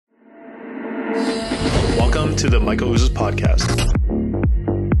Welcome to the Michael Ouzas podcast.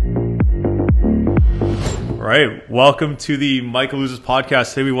 All right, welcome to the Michael Ouzas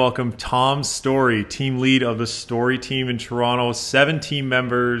podcast. Today we welcome Tom Storey, team lead of the Storey Team in Toronto. 7 team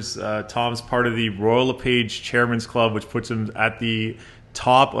members. Tom's part of the Royal LePage Chairman's Club, which puts him at the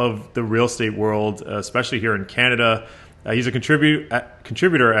top of the real estate world, especially here in Canada. He's a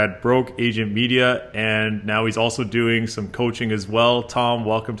contributor at Broke Agent Media, and now he's also doing some coaching as well. Tom,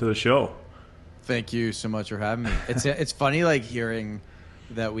 welcome to the show. Thank you so much for having me. It's funny, like, hearing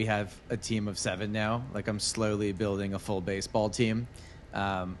that we have a team of 7 now. Like, I'm slowly building a full baseball team,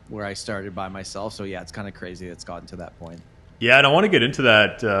 where I started by myself. So yeah, it's kind of crazy it's gotten to that point. Yeah, and I want to get into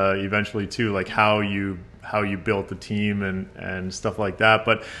that eventually too, like how you built the team and stuff like that.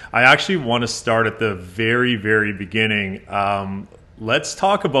 But I actually want to start at the very, very beginning. Let's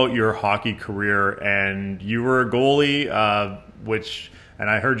talk about your hockey career. And you were a goalie, and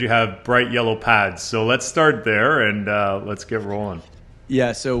I heard you have bright yellow pads. So let's start there and let's get rolling.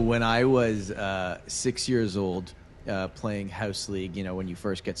 Yeah, so when I was 6 years old, playing house league, you know, when you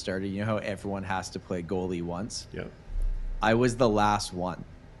first get started, you know how everyone has to play goalie once? Yeah. I was the last one.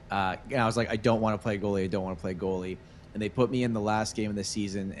 And I was like, I don't want to play goalie. I don't want to play goalie. And they put me in the last game of the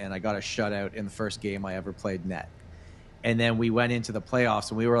season, and I got a shutout in the first game I ever played net. And then we went into the playoffs,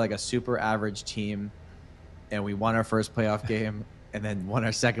 and we were like a super average team, and we won our first playoff game and then won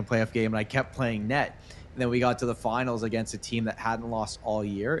our second playoff game, and I kept playing net. And then we got to the finals against a team that hadn't lost all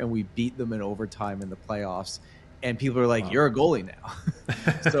year, and we beat them in overtime in the playoffs. And people are like, You're a goalie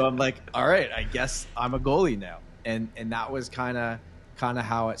now. So I'm like, all right, I guess I'm a goalie now. And that was kind of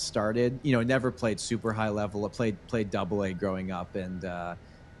how it started. You know, never played super high level. I played double A growing up, and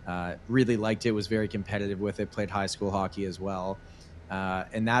really liked it. Was very competitive with it. Played high school hockey as well.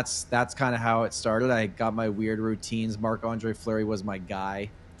 And that's kind of how it started. I got my weird routines. Marc-Andre Fleury was my guy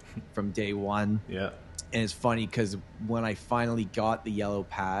from day one. Yeah. And it's funny because when I finally got the yellow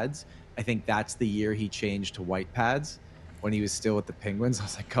pads, I think that's the year he changed to white pads. When he was still with the Penguins, I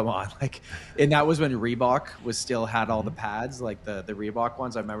was like, come on. Like, and that was when Reebok had all the pads, like the Reebok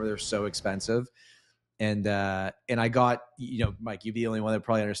ones. I remember they're so expensive. And I got, you know, Mike, you'd be the only one that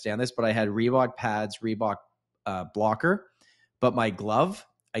probably understand this, but I had Reebok pads, Reebok blocker, but my glove,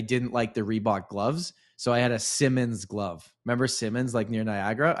 I didn't like the Reebok gloves. So I had a Simmons glove. Remember Simmons, like near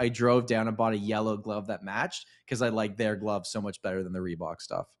Niagara? I drove down and bought a yellow glove that matched because I liked their gloves so much better than the Reebok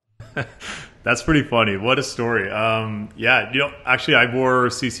stuff. That's pretty funny. What a story. Yeah, you know, actually I wore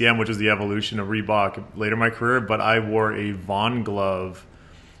CCM, which was the evolution of Reebok later in my career, but I wore a Vaughn glove,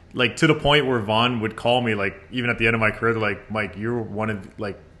 like to the point where Vaughn would call me, like even at the end of my career, they're like, Mike, you're one of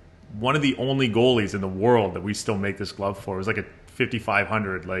the only goalies in the world that we still make this glove for. It was like a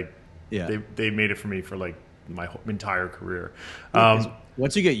 5,500. Like, yeah, they made it for me for like my entire career.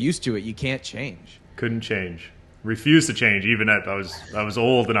 Once you get used to it, you can't change. Couldn't change. Refused to change. Even at I was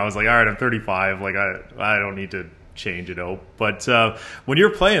old, and I was like, all right, I'm 35. Like I don't need to change it out. But when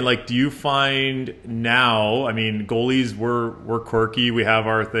you're playing, like, do you find now? I mean, goalies we're quirky. We have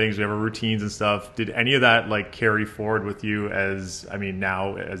our things. We have our routines and stuff. Did any of that like carry forward with you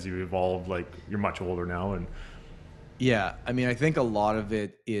now as you evolved? Like, you're much older now, and yeah, I mean, I think a lot of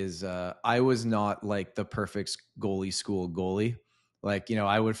it is I was not like the perfect goalie school goalie. Like, you know,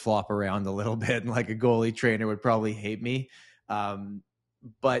 I would flop around a little bit, and like a goalie trainer would probably hate me.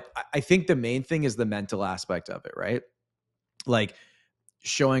 But I think the main thing is the mental aspect of it, right? Like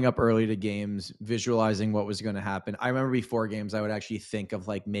showing up early to games, visualizing what was going to happen. I remember before games, I would actually think of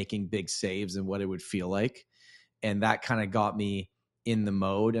like making big saves and what it would feel like. And that kind of got me in the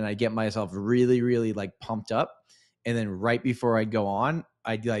mode, and I get myself really, really like pumped up. And then right before I'd go on,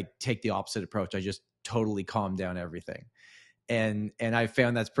 I'd like take the opposite approach. I just totally calm down everything. And I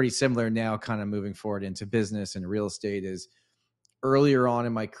found that's pretty similar now, kind of moving forward into business and real estate. Is earlier on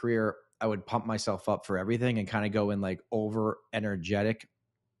in my career, I would pump myself up for everything and kind of go in like over energetic.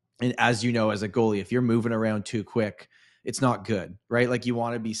 And as you know, as a goalie, if you're moving around too quick, it's not good, right? Like you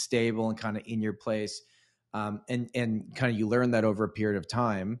want to be stable and kind of in your place. And kind of you learn that over a period of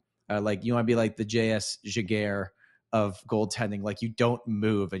time. Like you want to be like the J.S. Jaguar of goaltending. Like you don't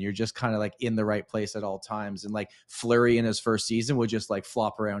move and you're just kind of like in the right place at all times. And like Fleury in his first season would just like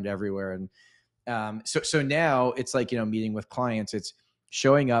flop around everywhere. And so now it's like, you know, meeting with clients, it's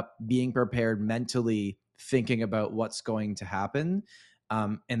showing up, being prepared mentally, thinking about what's going to happen,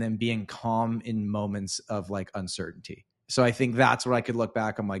 and then being calm in moments of like uncertainty. So I think that's what I could look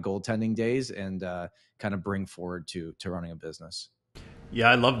back on my goaltending days and kind of bring forward to running a business. Yeah,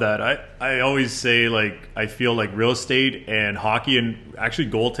 I love that. I always say, like, I feel like real estate and hockey and actually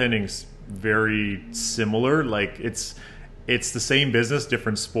goaltending's very similar. Like it's the same business,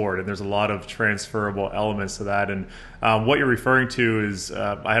 different sport, and there's a lot of transferable elements to that. And what you're referring to is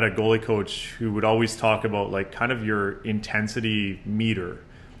I had a goalie coach who would always talk about like kind of your intensity meter.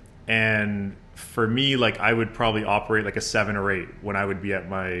 And for me, like I would probably operate like a 7 or 8 when I would be at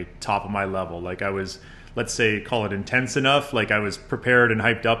my top of my level. Like I was, let's say, call it intense enough, like I was prepared and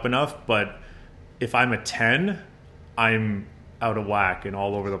hyped up enough. But if I'm a 10, I'm out of whack and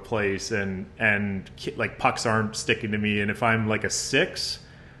all over the place, and like pucks aren't sticking to me. And if I'm like a 6,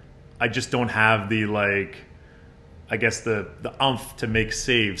 I just don't have the like, I guess the umph to make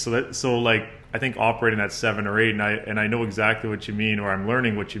saves. So like I think operating at 7 or 8, and I know exactly what you mean, or I'm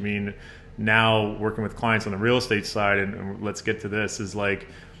learning what you mean now working with clients on the real estate side. And let's get to this, is like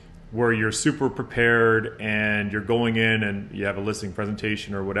where you're super prepared and you're going in and you have a listing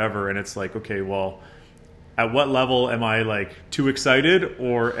presentation or whatever, and it's like, okay, well, at what level am I like too excited,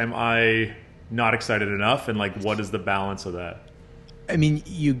 or am I not excited enough? And like, what is the balance of that? I mean,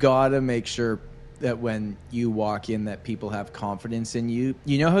 you gotta make sure that when you walk in that people have confidence in you.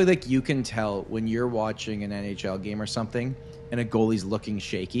 You know how like you can tell when you're watching an NHL game or something and a goalie's looking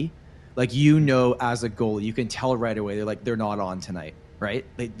shaky? Like, you know, as a goalie, you can tell right away they're not on tonight, right?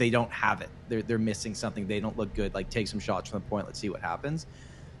 They don't have it. They're missing something. They don't look good. Like, take some shots from the point. Let's see what happens.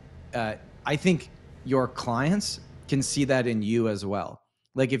 I think your clients can see that in you as well.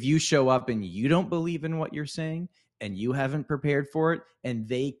 Like, if you show up and you don't believe in what you're saying and you haven't prepared for it, and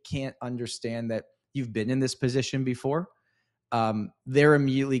they can't understand that you've been in this position before, they're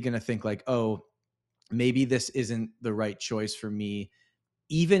immediately going to think like, oh, maybe this isn't the right choice for me.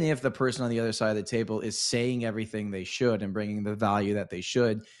 Even if the person on the other side of the table is saying everything they should and bringing the value that they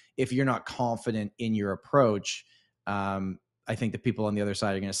should, if you're not confident in your approach, I think the people on the other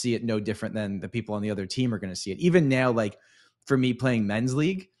side are going to see it no different than the people on the other team are going to see it. Even now, like for me playing men's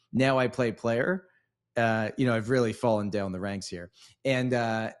league, now I play player. I've really fallen down the ranks here. And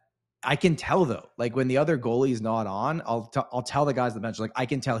I can tell though, like when the other goalie is not on, I'll tell the guys on the bench, like, I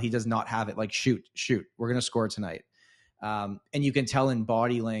can tell he does not have it. Like, shoot, we're going to score tonight. And you can tell in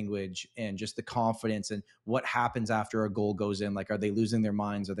body language and just the confidence and what happens after a goal goes in. Like, are they losing their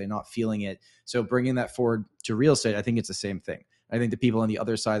minds? Are they not feeling it? So bringing that forward to real estate, I think it's the same thing. I think the people on the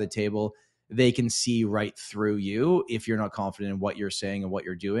other side of the table, they can see right through you if you're not confident in what you're saying and what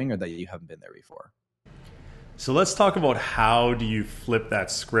you're doing, or that you haven't been there before. So let's talk about how do you flip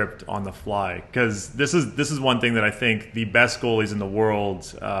that script on the fly? Because this is one thing that I think the best goalies in the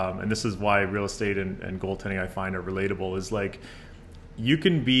world, and this is why real estate and goaltending I find are relatable, is like you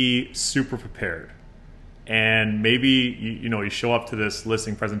can be super prepared, and maybe you show up to this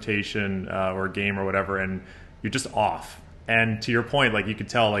listing presentation or a game or whatever, and you're just off. And to your point, like you could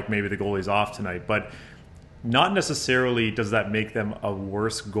tell, like maybe the goalie's off tonight, but not necessarily does that make them a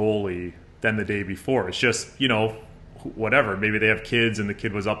worse goalie than the day before. It's just, whatever. Maybe they have kids and the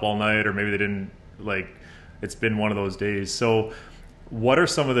kid was up all night, or maybe they didn't, like, it's been one of those days. So what are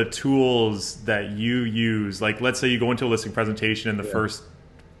some of the tools that you use? Like, let's say you go into a listing presentation and the first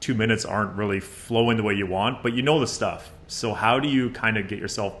 2 minutes aren't really flowing the way you want, but you know the stuff. So how do you kind of get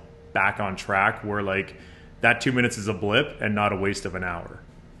yourself back on track where like that 2 minutes is a blip and not a waste of an hour?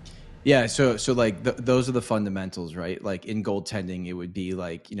 Yeah, so like those are the fundamentals, right? Like in goaltending, it would be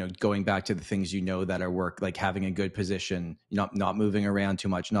like, going back to the things that are work, like having a good position, not moving around too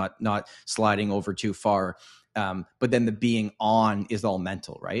much, not sliding over too far. But then the being on is all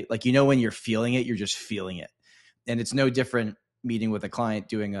mental, right? Like, when you're feeling it, you're just feeling it. And it's no different meeting with a client,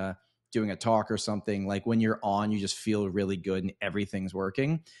 doing a talk or something. Like when you're on, you just feel really good and everything's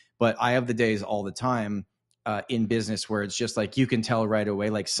working. But I have the days all the time in business where it's just like you can tell right away,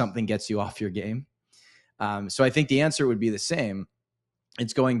 like something gets you off your game. So I think the answer would be the same.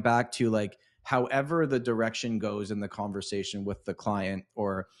 It's going back to like however the direction goes in the conversation with the client,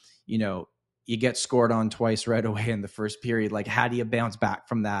 or you get scored on twice right away in the first period. Like, how do you bounce back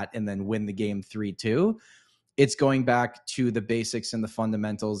from that and then win the game 3-2? It's going back to the basics and the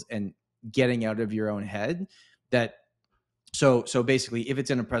fundamentals and getting out of your own head. So basically, if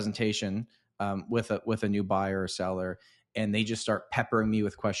it's in a presentation with a new buyer or seller, and they just start peppering me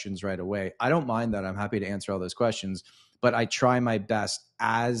with questions right away, I don't mind that. I'm happy to answer all those questions, but I try my best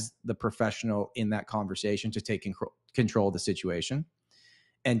as the professional in that conversation to take control of the situation.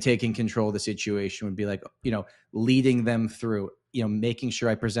 And taking control of the situation would be like, leading them through, making sure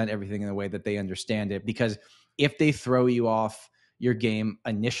I present everything in a way that they understand it. Because if they throw you off your game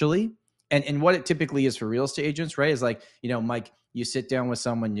initially, and what it typically is for real estate agents, right, is like, Mike, you sit down with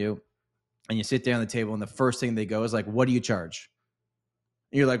someone new and you sit down at the table and the first thing they go is like, what do you charge?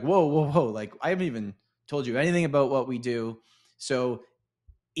 And you're like, whoa. Like, I haven't even told you anything about what we do. So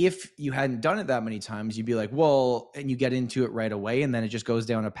if you hadn't done it that many times, you'd be like, well, and you get into it right away. And then it just goes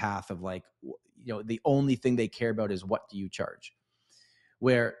down a path of like, the only thing they care about is what do you charge?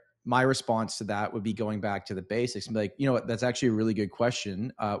 Where my response to that would be going back to the basics and be like, you know what, that's actually a really good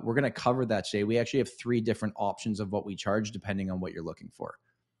question. We're going to cover that today. We actually have 3 different options of what we charge depending on what you're looking for.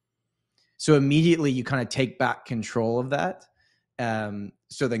 So immediately you kind of take back control of that.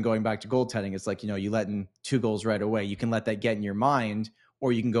 So then going back to goaltending, it's like, you let in 2 goals right away. You can let that get in your mind,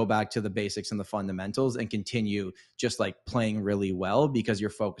 or you can go back to the basics and the fundamentals and continue just like playing really well because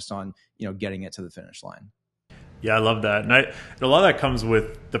you're focused on, getting it to the finish line. Yeah, I love that. And a lot of that comes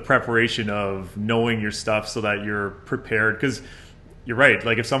with the preparation of knowing your stuff so that you're prepared. Because you're right.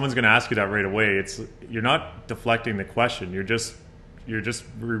 Like if someone's going to ask you that right away, you're not deflecting the question. You're just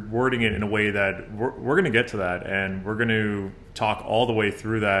rewording it in a way that we're going to get to that, and we're going to talk all the way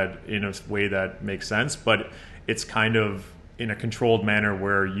through that in a way that makes sense. But it's kind of in a controlled manner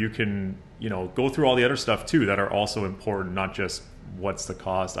where you can, go through all the other stuff too that are also important, not just what's the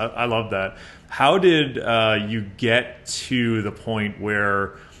cost. I love that. How did you get to the point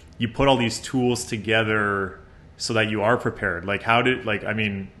where you put all these tools together so that you are prepared? Like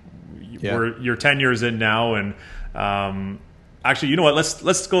you're 10 years in now, and actually, you know what?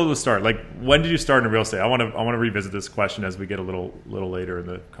 Let's go to the start. Like, when did you start in real estate? I want to revisit this question as we get a little later in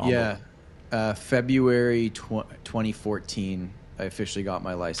the convo. Yeah, February 2014, I officially got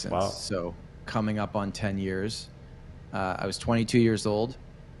my license. Wow. So coming up on 10 years. I was 22 years old.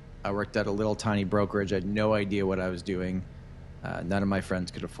 I worked at a little tiny brokerage. I had no idea what I was doing. None of my friends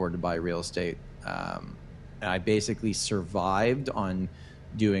could afford to buy real estate. And I basically survived on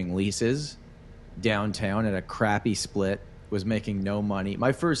doing leases downtown at a crappy split, was making no money.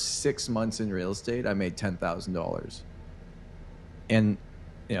 My first 6 months in real estate, I made $10,000. And,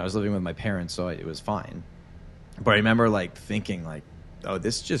 I was living with my parents, so it was fine. But I remember like thinking like, oh,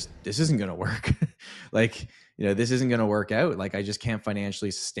 this isn't going to work. Like, this isn't going to work out. Like, I just can't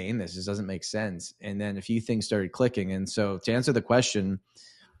financially sustain this. This doesn't make sense. And then a few things started clicking. And so to answer the question,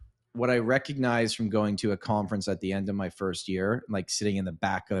 what I recognized from going to a conference at the end of my first year, like sitting in the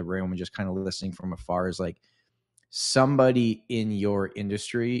back of the room and just kind of listening from afar, is like, somebody in your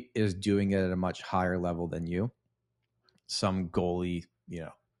industry is doing it at a much higher level than you. Some goalie,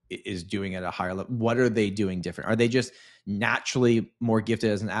 is doing it at a higher level. What are they doing different? Are they just naturally more gifted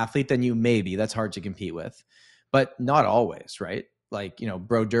as an athlete than you? Maybe. That's hard to compete with, but not always, right? Like,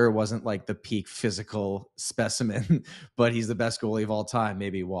 Brodeur wasn't like the peak physical specimen, but he's the best goalie of all time,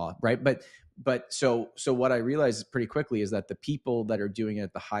 maybe Waugh, right? But so what I realized pretty quickly is that the people that are doing it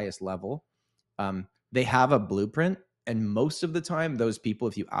at the highest level, they have a blueprint. And most of the time, those people,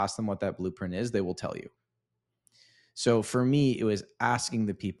 if you ask them what that blueprint is, they will tell you. So for me, it was asking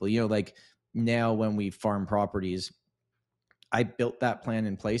the people, like now when we farm properties, I built that plan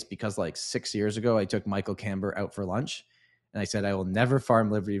in place because like 6 years ago, I took Michael Camber out for lunch and I said, I will never farm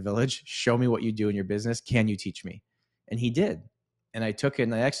Liberty Village. Show me what you do in your business. Can you teach me? And he did. And I took it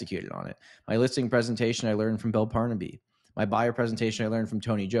and I executed on it. My listing presentation, I learned from Bill Parnaby. My buyer presentation, I learned from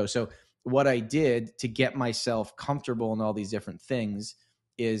Tony Joe. So what I did to get myself comfortable in all these different things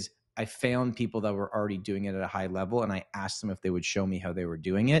is I found people that were already doing it at a high level, and I asked them if they would show me how they were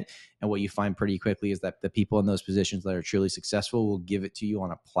doing it. And what you find pretty quickly is that the people in those positions that are truly successful will give it to you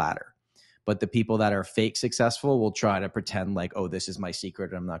on a platter. But the people that are fake successful will try to pretend like, oh, this is my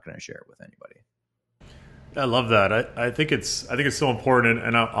secret and I'm not going to share it with anybody. I love that. I think it's so important,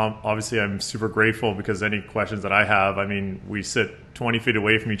 and obviously I'm super grateful because any questions that I have, we sit 20 feet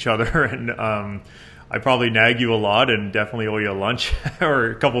away from each other, and I probably nag you a lot, and definitely owe you a lunch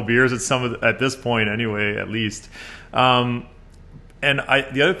or a couple beers at this point anyway, at least. And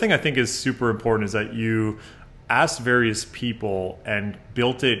the other thing I think is super important is that you asked various people and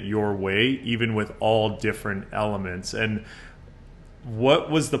built it your way, even with all different elements. And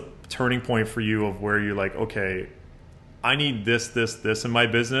what was the turning point for you of where you're like, okay, I need this in my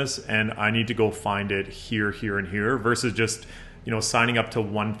business, and I need to go find it here, and here, versus just, signing up to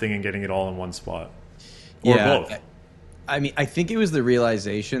one thing and getting it all in one spot? Or both? I think it was the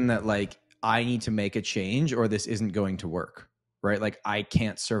realization that like, I need to make a change or this isn't going to work, right? Like I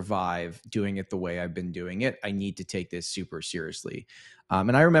can't survive doing it the way I've been doing it. I need to take this super seriously.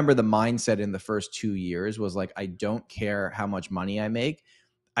 And I remember the mindset in the first 2 years was like, I don't care how much money I make.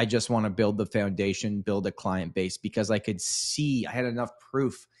 I just want to build the foundation, build a client base, because I could see, I had enough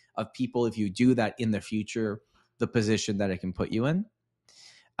proof of people, if you do that in the future, the position that it can put you in.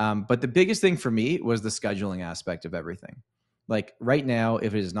 But the biggest thing for me was the scheduling aspect of everything. Like right now,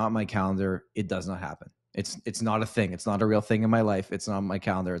 if it is not my calendar, it does not happen. It's not a thing. It's not a real thing in my life. It's not on my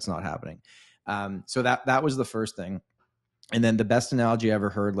calendar. It's not happening. So that was the first thing. And then the best analogy I ever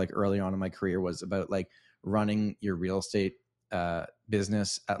heard like early on in my career was about like running your real estate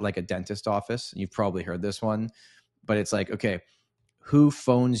business at like a dentist office. You've probably heard this one, but it's like, okay, who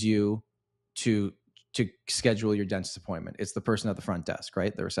phones you to schedule your dentist appointment? It's the person at the front desk,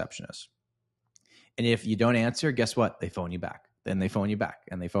 right? The receptionist. And if you don't answer, guess what? They phone you back. Then they phone you back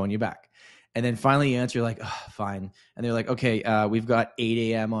and they phone you back. And then finally you answer, you're like, oh, fine. And they're like, okay, we've got 8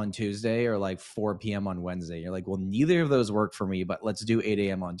 a.m. on Tuesday or like 4 p.m. on Wednesday. And you're like, well, neither of those work for me, but let's do 8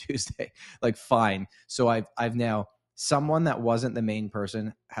 a.m. on Tuesday. Like, fine. So I've now, someone that wasn't the main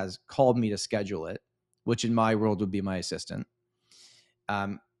person has called me to schedule it, which in my world would be my assistant.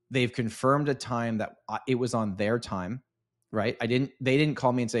 They've confirmed a time that it was on their time, right? They didn't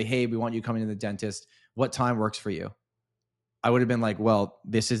call me and say, hey, we want you coming to the dentist. What time works for you? I would have been like, well,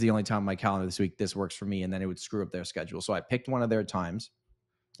 this is the only time on my calendar this week. This works for me. And then it would screw up their schedule. So I picked one of their times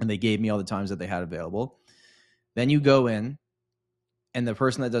and they gave me all the times that they had available. Then you go in and the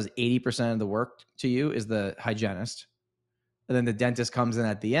person that does 80% of the work to you is the hygienist. And then the dentist comes in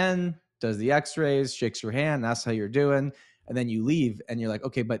at the end, does the x-rays, shakes your hand, asks how you're doing. And then you leave and you're like,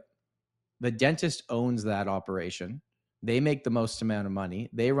 okay, but the dentist owns that operation. They make the most amount of money.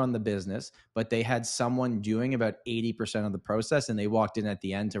 They run the business, but they had someone doing about 80% of the process and they walked in at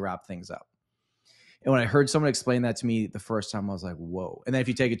the end to wrap things up. And when I heard someone explain that to me the first time, I was like, whoa. And then if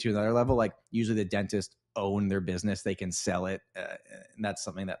you take it to another level, like usually the dentists own their business, they can sell it. And that's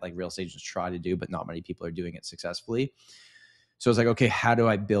something that like real estate agents try to do, but not many people are doing it successfully. So I was like, okay, how do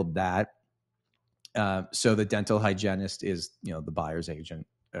I build that? So the dental hygienist is, the buyer's agent.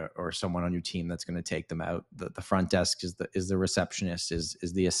 Or someone on your team that's going to take them out. The front desk is the receptionist, is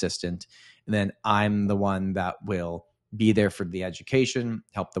the assistant. And then I'm the one that will be there for the education,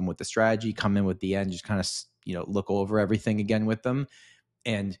 help them with the strategy, come in with the end, just kind of, look over everything again with them.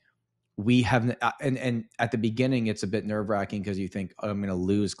 And we have, and at the beginning, it's a bit nerve wracking because you think, oh, I'm going to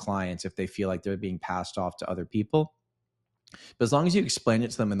lose clients if they feel like they're being passed off to other people. But as long as you explain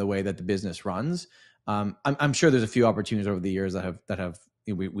it to them in the way that the business runs, I'm sure there's a few opportunities over the years that have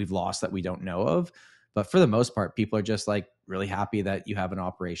we've lost that we don't know of. But for the most part, people are just like really happy that you have an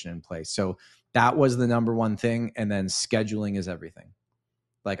operation in place. So that was the number one thing. And then scheduling is everything.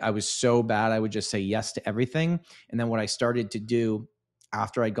 Like I was so bad, I would just say yes to everything. And then what I started to do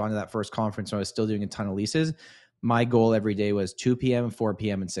after I'd gone to that first conference, when I was still doing a ton of leases, my goal every day was 2 p.m., 4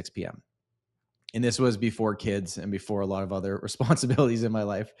 p.m., and 6 p.m. And this was before kids and before a lot of other responsibilities in my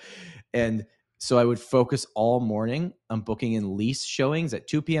life. And so I would focus all morning on booking in lease showings at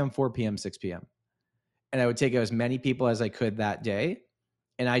 2 p.m., 4 p.m., 6 p.m. And I would take out as many people as I could that day.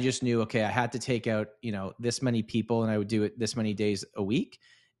 And I just knew, okay, I had to take out, this many people and I would do it this many days a week.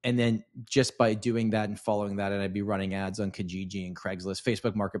 And then just by doing that and following that, and I'd be running ads on Kijiji and Craigslist.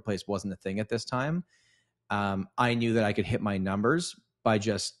 Facebook Marketplace wasn't a thing at this time. I knew that I could hit my numbers by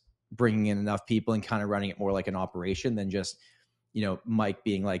just bringing in enough people and kind of running it more like an operation than just, Mike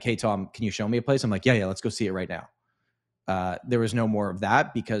being like, hey, Tom, can you show me a place? I'm like, yeah, let's go see it right now. There was no more of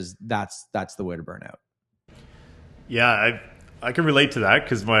that because that's the way to burn out. Yeah, I can relate to that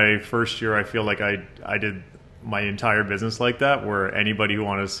because my first year, I feel like I did my entire business like that, where anybody who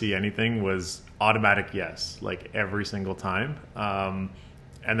wanted to see anything was automatic yes, like every single time.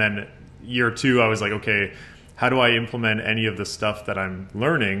 And then year two, I was like, okay, how do I implement any of the stuff that I'm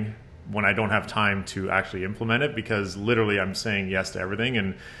learning when I don't have time to actually implement it? Because literally I'm saying yes to everything,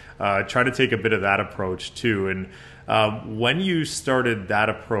 and try to take a bit of that approach too. And when you started that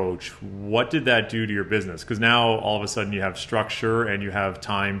approach, what did that do to your business? Because now all of a sudden you have structure and you have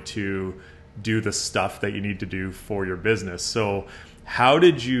time to do the stuff that you need to do for your business. So how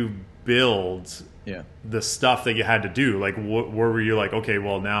did you build the stuff that you had to do? Like, where were you like, okay,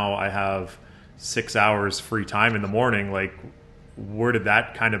 well, now I have 6 hours free time in the morning. Like, where did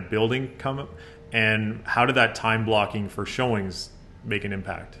that kind of building come up? And how did that time blocking for showings make an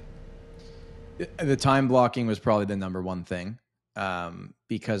impact? The time blocking was probably the number one thing.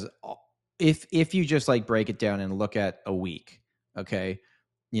 Because if you just like break it down and look at a week, okay,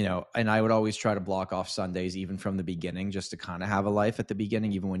 and I would always try to block off Sundays, even from the beginning, just to kind of have a life at the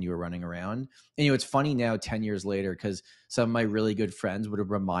beginning, even when you were running around. And, it's funny now, 10 years later, because some of my really good friends would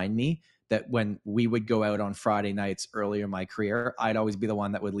remind me that when we would go out on Friday nights earlier in my career, I'd always be the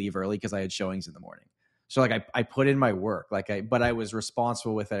one that would leave early because I had showings in the morning. So like I put in my work, but I was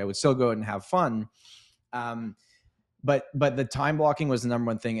responsible with it. I would still go out and have fun. But the time blocking was the number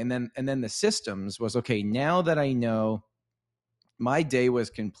one thing. And then the systems was, okay, now that I know my day was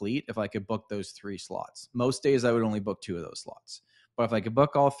complete if I could book those 3 slots. Most days I would only book 2 of those slots. But if I could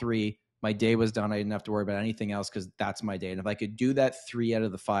book all 3, my day was done. I didn't have to worry about anything else because that's my day. And if I could do that 3 out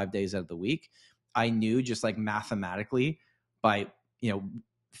of the 5 days out of the week, I knew just like mathematically by,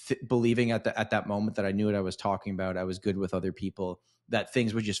 believing at that moment that I knew what I was talking about, I was good with other people, that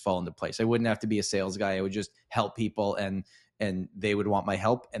things would just fall into place. I wouldn't have to be a sales guy. I would just help people and they would want my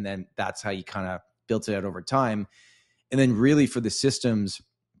help. And then that's how you kind of built it out over time. And then really for the systems,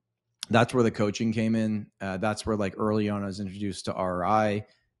 that's where the coaching came in. That's where like early on I was introduced to RRI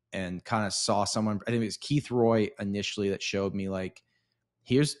and kind of saw someone, I think it was Keith Roy initially, that showed me like,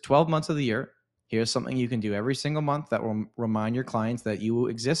 here's 12 months of the year. Here's something you can do every single month that will remind your clients that you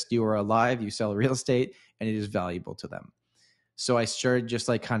exist, you are alive, you sell real estate, and it is valuable to them. So I started just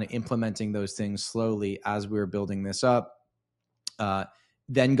like kind of implementing those things slowly as we were building this up.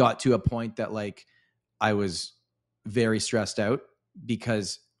 Then got to a point that like I was very stressed out,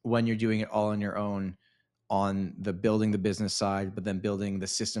 because when you're doing it all on your own, on the building the business side, but then building the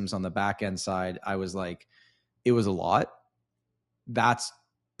systems on the back end side, I was like, it was a lot. That's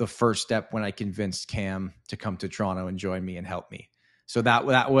the first step when I convinced Cam to come to Toronto and join me and help me. So that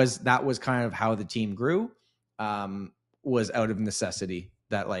was kind of how the team grew, was out of necessity,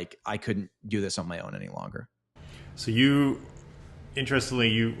 that like I couldn't do this on my own any longer. So interestingly,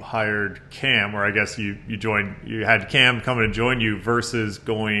 you hired Cam, or I guess you had Cam come in and join you versus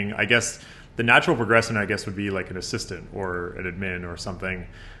going, I guess the natural progression, I guess, would be like an assistant or an admin or something.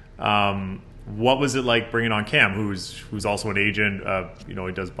 What was it like bringing on Cam, who's also an agent? He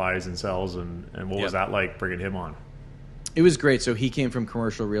does buys and sells, and what was that like bringing him on? It was great. So he came from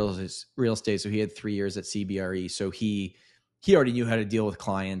commercial real estate. So he had 3 years at CBRE. So he already knew how to deal with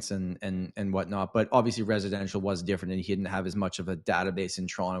clients and whatnot. But obviously residential was different, and he didn't have as much of a database in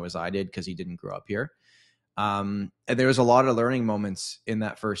Toronto as I did, because he didn't grow up here. And there was a lot of learning moments in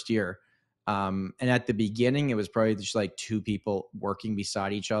that first year. And at the beginning, it was probably just like 2 people working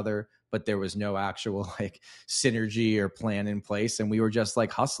beside each other, but there was no actual like synergy or plan in place. And we were just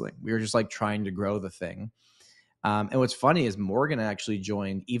like hustling. We were just like trying to grow the thing. And what's funny is Morgan actually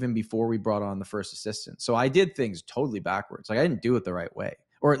joined even before we brought on the first assistant. So I did things totally backwards. Like I didn't do it the right way,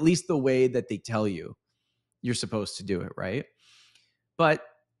 or at least the way that they tell you you're supposed to do it, right? But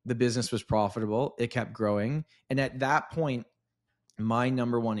the business was profitable. It kept growing. And at that point, my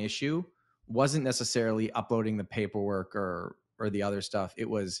number one issue wasn't necessarily uploading the paperwork or the other stuff. It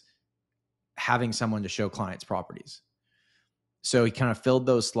was having someone to show clients properties. So he kind of filled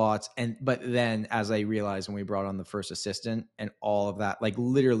those slots. But then as I realized when we brought on the first assistant and all of that, like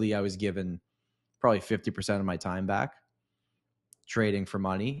literally I was given probably 50% of my time back trading for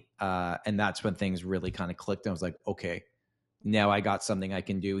money. And that's when things really kind of clicked. And I was like, okay, now I got something I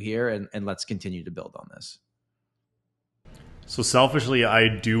can do here, and let's continue to build on this. So selfishly, I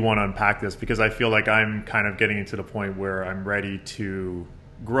do want to unpack this, because I feel like I'm kind of getting into the point where I'm ready to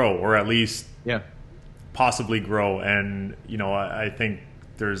grow, or at least possibly grow. And, I think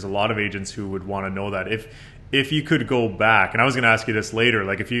there's a lot of agents who would want to know that if you could go back, and I was going to ask you this later,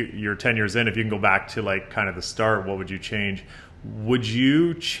 like if you're 10 years in, if you can go back to like kind of the start, what would you change? Would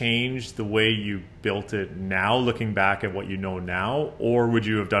you change the way you built it now, looking back at what you know now, or would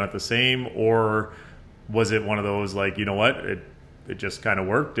you have done it the same? Or was it one of those like, you know what, it just kind of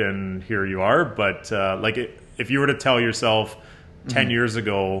worked and here you are? But if you were to tell yourself 10 years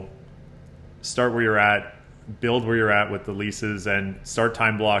ago, start where you're at, build where you're at with the leases, and start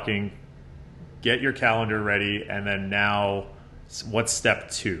time blocking, get your calendar ready, and then now what's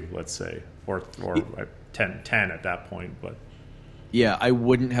step 2, let's say, or 10 at that point? But yeah, I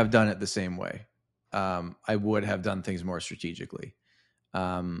wouldn't have done it the same way. I would have done things more strategically.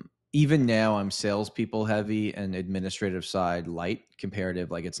 Even now I'm salespeople heavy and administrative side light, comparative,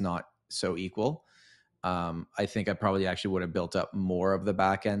 like it's not so equal. I think I probably actually would have built up more of the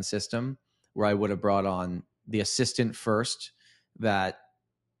back end system, where I would have brought on the assistant first that,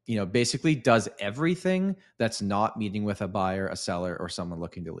 basically does everything that's not meeting with a buyer, a seller, or someone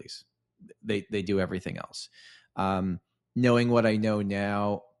looking to lease. They do everything else. Knowing what I know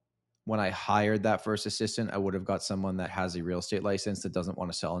now, when I hired that first assistant, I would have got someone that has a real estate license that doesn't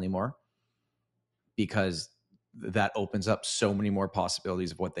want to sell anymore, because that opens up so many more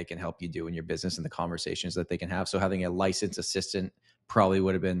possibilities of what they can help you do in your business and the conversations that they can have. So having a licensed assistant probably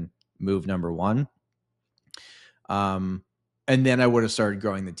would have been move number 1. And then I would have started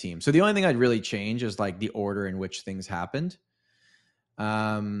growing the team. So the only thing I'd really change is like the order in which things happened.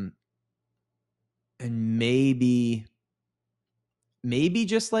 And maybe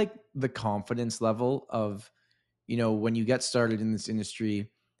just like the confidence level of, when you get started in this industry,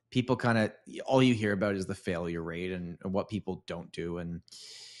 people kind of, all you hear about is the failure rate and what people don't do. And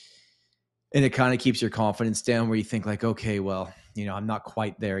it kind of keeps your confidence down, where you think like, okay, well, I'm not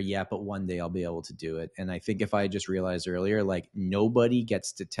quite there yet, but one day I'll be able to do it. And I think if I just realized earlier, like nobody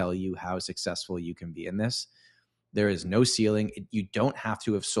gets to tell you how successful you can be in this. There is no ceiling. You don't have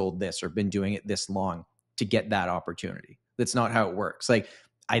to have sold this or been doing it this long to get that opportunity. That's not how it works. Like,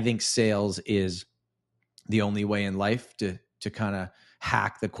 I think sales is the only way in life to kind of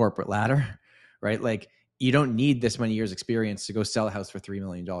hack the corporate ladder, right? Like, you don't need this many years experience to go sell a house for $3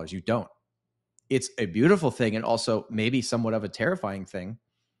 million. You don't. It's a beautiful thing, and also maybe somewhat of a terrifying thing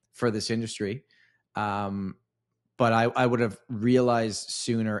for this industry. But I would have realized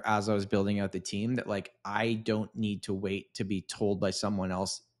sooner as I was building out the team that, like, I don't need to wait to be told by someone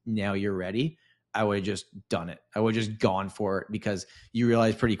else, now you're ready. I would have just done it. I would have just gone for it, because you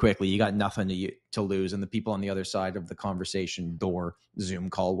realize pretty quickly you got nothing to lose. And the people on the other side of the conversation, door, Zoom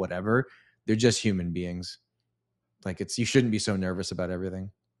call, whatever, they're just human beings. Like, you shouldn't be so nervous about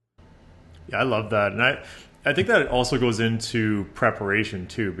everything. Yeah, I love that. And I think that it also goes into preparation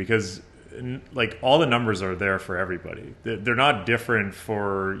too, because like all the numbers are there for everybody. They're not different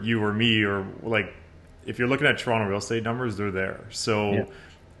for you or me, or like if you're looking at Toronto real estate numbers, they're there. So yeah,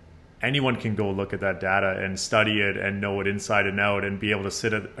 anyone can go look at that data and study it and know it inside and out, and be able to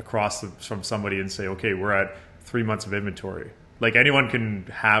sit across from somebody and say, okay, we're at 3 months of inventory. Like, anyone can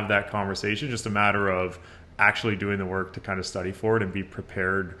have that conversation, just a matter of actually doing the work to kind of study for it and be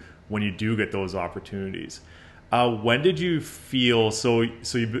prepared when you do get those opportunities. When did you feel, so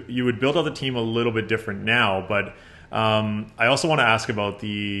you would build out the team a little bit different now, but I also want to ask about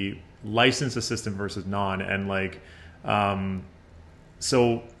the licensed assistant versus non, and like,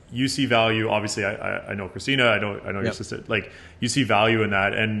 so you see value, obviously I know Christina, I know your assistant, like, you see value in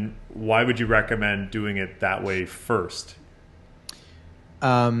that, and why would you recommend doing it that way first?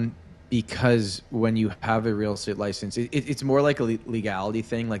 Because when you have a real estate license, it's more like a legality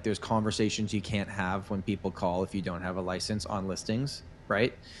thing. Like, there's conversations you can't have when people call if you don't have a license on listings,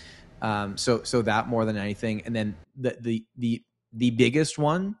 right? So that more than anything. And then the biggest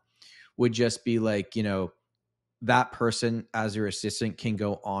one would just be like, you know, that person as your assistant can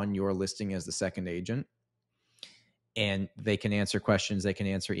go on your listing as the second agent, and they can answer questions, they can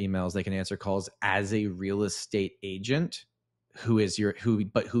answer emails, they can answer calls as a real estate agent who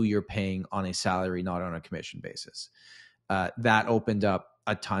you're paying on a salary, not on a commission basis. That opened up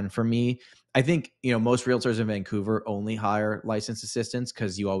a ton for me. I think, you know, most realtors in Vancouver only hire licensed assistants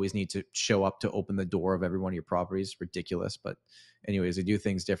because you always need to show up to open the door of every one of your properties. Ridiculous. But anyways, they do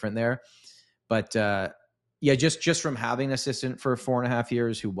things different there. But yeah, just from having an assistant for 4.5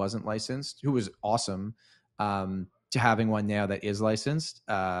 years who wasn't licensed, who was awesome, to having one now that is licensed,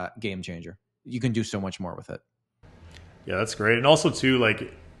 game changer. You can do so much more with it. Yeah, that's great. And also too,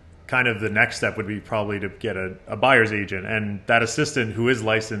 like, kind of the next step would be probably to get a buyer's agent, and that assistant who is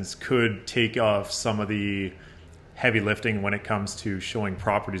licensed could take off some of the heavy lifting when it comes to showing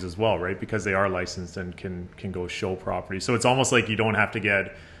properties as well, right? Because they are licensed and can go show properties. So it's almost like you don't have to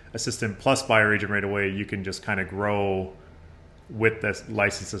get assistant plus buyer agent right away. You can just kind of grow with this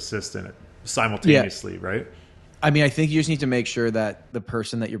licensed assistant simultaneously, right? I mean, I think you just need to make sure that the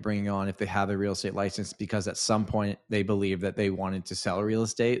person that you're bringing on, if they have a real estate license, because at some point they believe that they wanted to sell real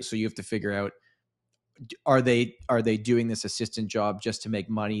estate. So you have to figure out, are they doing this assistant job just to make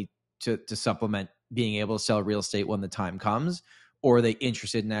money to supplement being able to sell real estate when the time comes, or are they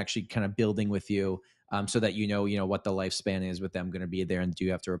interested in actually kind of building with you, so that you know what the lifespan is with them going to be there, and do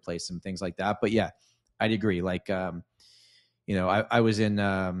you have to replace some things like that? But yeah, I'd agree. Like, you know, I was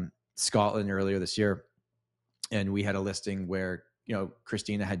in Scotland earlier this year, and we had a listing where, you know,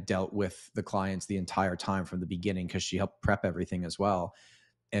 Christina had dealt with the clients the entire time from the beginning, because she helped prep everything as well.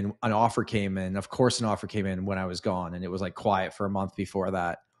 And an offer came in. Of course, an offer came in when I was gone, and it was like quiet for a month before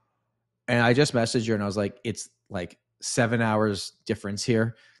that. And I just messaged her and I was like, it's like 7 hours difference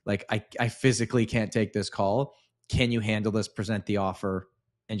here. Like, I physically can't take this call. Can you handle this? Present the offer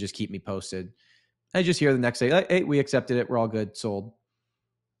and just keep me posted. I just hear the next day, like, hey, we accepted it. We're all good. Sold.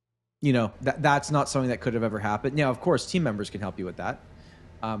 You know, that's not something that could have ever happened. Now, of course, team members can help you with that.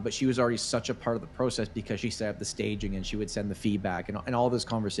 But she was already such a part of the process, because she set up the staging and she would send the feedback and all those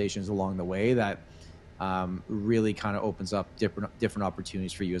conversations along the way that really kind of opens up different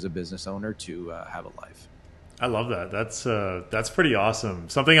opportunities for you as a business owner to have a life. I love that. That's pretty awesome.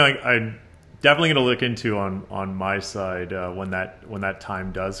 Something I definitely going to look into on my side when that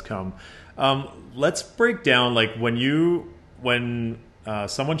time does come. Let's break down, like, when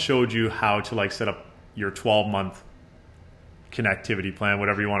someone showed you how to, like, set up your 12-month connectivity plan,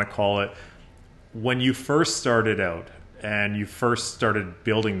 whatever you want to call it. When you first started out and you first started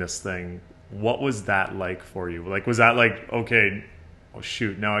building this thing, what was that like for you? Like, was that like, okay, oh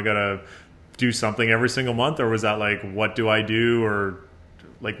shoot, now I got to do something every single month? Or was that like, what do I do? Or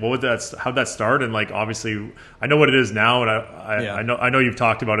like what would how'd that start? And like, obviously I know what it is now, and I know you've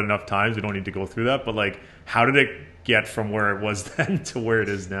talked about it enough times. We don't need to go through that, but like, how did it get from where it was then to where it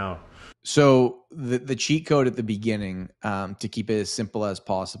is now? So the cheat code at the beginning, to keep it as simple as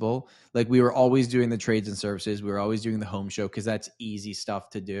possible, like we were always doing the trades and services. We were always doing the home show because that's easy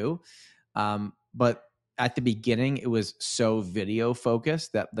stuff to do. But at the beginning, it was so video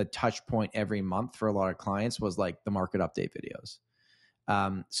focused that the touch point every month for a lot of clients was like the market update videos.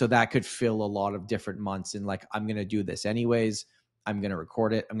 So that could fill a lot of different months. And like, I'm going to do this anyways. I'm going to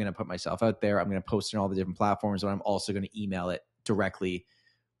record it. I'm going to put myself out there. I'm going to post it on all the different platforms, but I'm also going to email it directly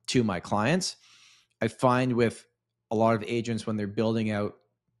to my clients. I find with a lot of agents, when they're building out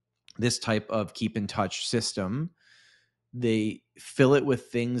this type of keep in touch system, they fill it with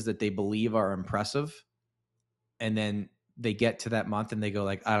things that they believe are impressive. And then they get to that month and they go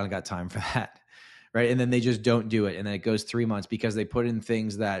like, I don't got time for that. Right. And then they just don't do it. And then it goes 3 months because they put in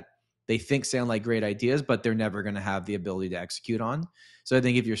things that they think sound like great ideas, but they're never going to have the ability to execute on. So I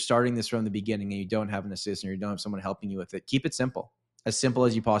think if you're starting this from the beginning and you don't have an assistant or you don't have someone helping you with it, keep it simple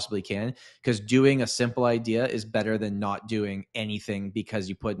as you possibly can, because doing a simple idea is better than not doing anything because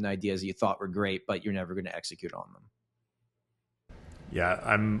you put in ideas you thought were great, but you're never going to execute on them. Yeah,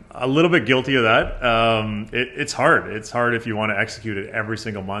 I'm a little bit guilty of that. It's hard. It's hard if you want to execute it every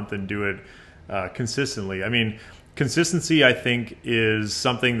single month and do it consistently. I mean, consistency, I think, is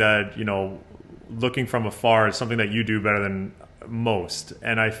something that, you know, looking from afar is something that you do better than most.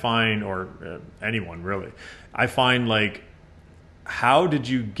 And I find, or anyone really, I find like, how did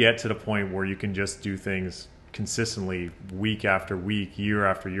you get to the point where you can just do things consistently week after week, year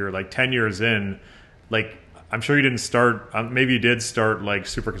after year, like 10 years in? Like, I'm sure you didn't start, maybe you did start like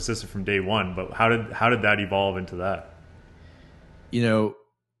super consistent from day one, but how did that evolve into that? You know,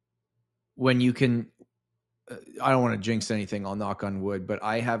 when you can, I don't want to jinx anything, I'll knock on wood, but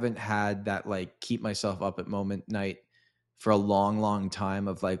I haven't had that like keep myself up at night for a long, long time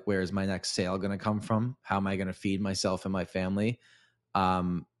of like, where's my next sale going to come from? How am I going to feed myself and my family?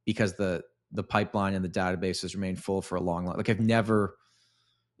 Because the pipeline and the database has remained full for a long, like I've never,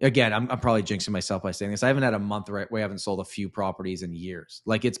 again, I'm probably jinxing myself by saying this. I haven't had a month where I haven't sold a few properties in years.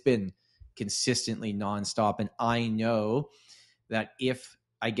 Like it's been consistently nonstop. And I know that if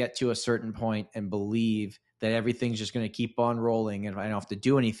I get to a certain point and believe that everything's just going to keep on rolling and I don't have to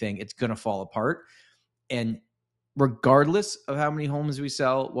do anything, it's going to fall apart. And regardless of how many homes we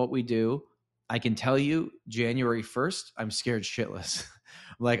sell, what we do, I can tell you January 1st, I'm scared shitless.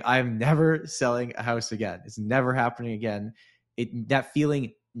 Like I'm never selling a house again. It's never happening again. That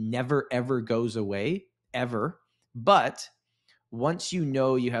feeling never, ever goes away, ever. But once you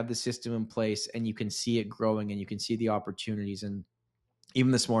know you have the system in place and you can see it growing and you can see the opportunities. And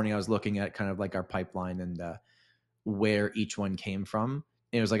even this morning, I was looking at kind of like our pipeline and where each one came from.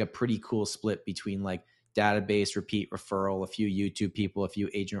 And it was like a pretty cool split between like database, repeat referral, a few YouTube people, a few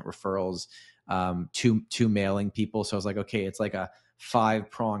agent referrals, two mailing people. So I was like, okay, it's like a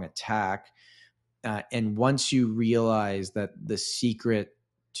 5-prong attack. And once you realize that the secret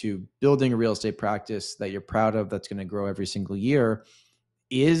to building a real estate practice that you're proud of, that's going to grow every single year,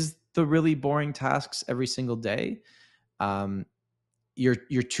 is the really boring tasks every single day, you're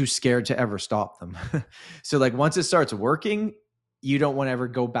too scared to ever stop them. So like once it starts working, you don't want to ever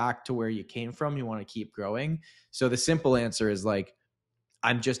go back to where you came from. You want to keep growing. So the simple answer is like,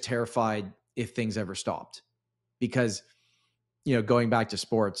 I'm just terrified if things ever stopped, because, you know, going back to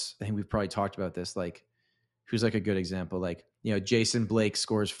sports, I think we've probably talked about this, like who's like a good example, like, you know, Jason Blake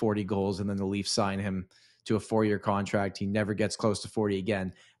scores 40 goals and then the Leafs sign him to a 4-year contract. He never gets close to 40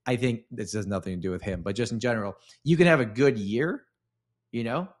 again. I think this has nothing to do with him, but just in general, you can have a good year, you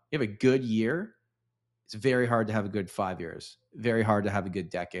know, you have a good year. It's very hard to have a good 5 years, very hard to have a good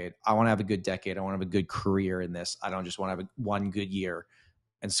decade. I want to have a good decade. I want to have a good career in this. I don't just want to have one good year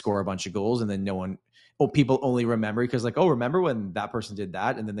and score a bunch of goals and then people only remember because like, oh, remember when that person did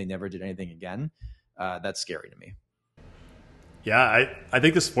that and then they never did anything again. That's scary to me. Yeah, I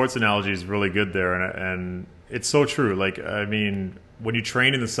think the sports analogy is really good there, and it's so true. Like, I mean, when you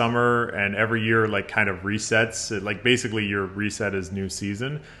train in the summer and every year like kind of resets, like basically your reset is new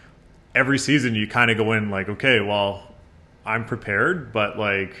season. Every season you kind of go in like, okay, well, I'm prepared, but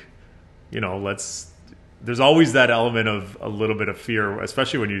like, you know, there's always that element of a little bit of fear,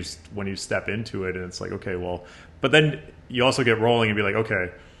 especially when you step into it and it's like, okay, well, but then you also get rolling and be like,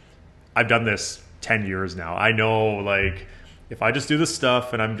 okay, I've done this 10 years now. I know, like, if I just do this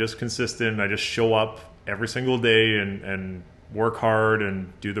stuff and I'm just consistent, I just show up every single day and work hard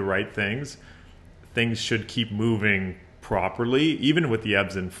and do the right things should keep moving properly. Even with the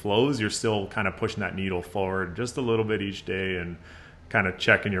ebbs and flows, you're still kind of pushing that needle forward just a little bit each day. And kind of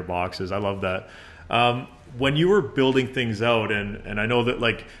checking your boxes. I love that. When you were building things out, and I know that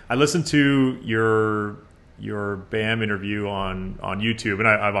like I listened to your BAM interview on YouTube, and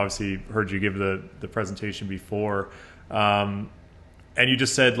I've obviously heard you give the presentation before, and you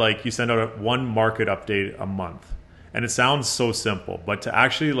just said like you send out one market update a month, and it sounds so simple, but to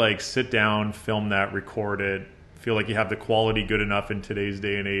actually like sit down, film that, record it, feel like you have the quality good enough in today's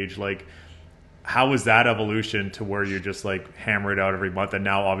day and age, like how was that evolution to where you just like hammer it out every month, and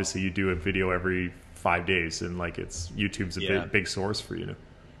now obviously you do a video every 5 days, and like it's YouTube's a big source for you.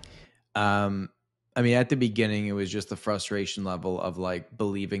 I mean, at the beginning, it was just the frustration level of like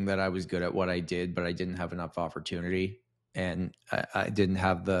believing that I was good at what I did, but I didn't have enough opportunity, and I didn't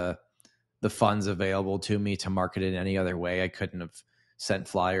have the funds available to me to market it any other way. I couldn't have sent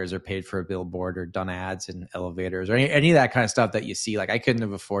flyers or paid for a billboard or done ads in elevators or any of that kind of stuff that you see. Like I couldn't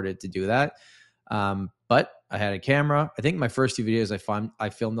have afforded to do that. But I had a camera. I think my first two videos I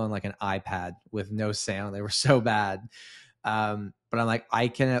filmed on like an iPad with no sound. They were so bad. But I'm like, I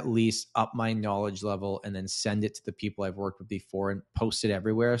can at least up my knowledge level and then send it to the people I've worked with before and post it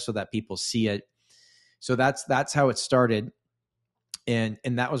everywhere so that people see it. So that's how it started. And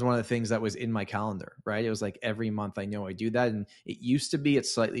that was one of the things that was in my calendar, right? It was like every month I know I do that. And it used to be,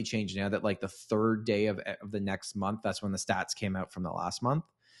 it's slightly changed now that like the third day of the next month, that's when the stats came out from the last month.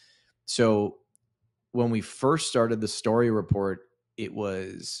 So when we first started the story report, it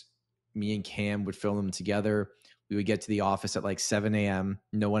was me and Cam would film them together. We would get to the office at like 7 a.m.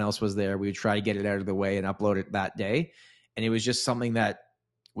 No one else was there. We would try to get it out of the way and upload it that day. And it was just something that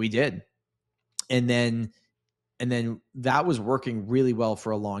we did. And then that was working really well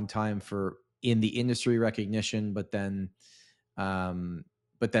for a long time in the industry recognition, but then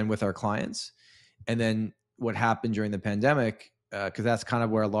with our clients. And then what happened during the pandemic, because that's kind of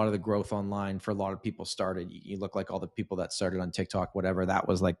where a lot of the growth online for a lot of people started. You look like all the people that started on TikTok, whatever, that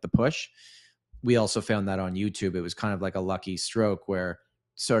was like the push. We also found that on YouTube. It was kind of like a lucky stroke where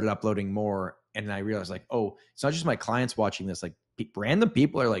started uploading more. And then I realized like, oh, it's not just my clients watching this, like random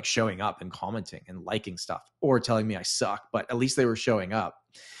people are like showing up and commenting and liking stuff or telling me I suck, but at least they were showing up.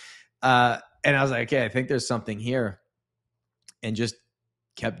 And I was like, okay, I think there's something here, and just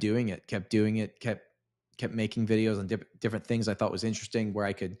kept doing it, kept making videos on different things I thought was interesting, where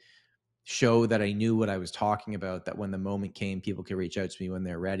I could show that I knew what I was talking about, that when the moment came, people could reach out to me when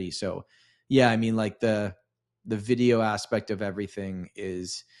they're ready. So yeah, I mean, like the video aspect of everything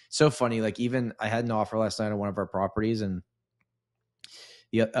is so funny. Like even I had an offer last night on one of our properties, and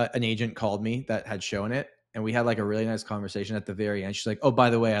an agent called me that had shown it, and we had like a really nice conversation at the very end. She's like, oh, by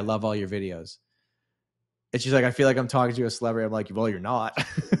the way, I love all your videos. And she's like, I feel like I'm talking to a celebrity. I'm like, well, you're not.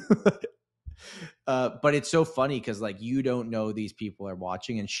 But it's so funny because like you don't know these people are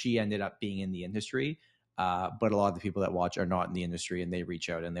watching, and she ended up being in the industry. But a lot of the people that watch are not in the industry, and they reach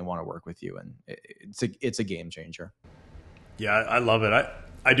out and they want to work with you, and it's a game changer. Yeah, I love it.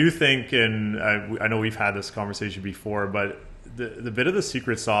 I do think, and I know we've had this conversation before, but the bit of the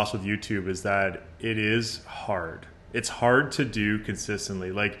secret sauce with YouTube is that it is hard. It's hard to do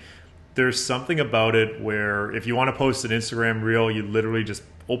consistently. Like there's something about it where if you want to post an Instagram reel, you literally just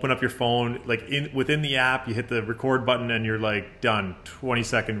open up your phone, like within the app, you hit the record button and you're like done,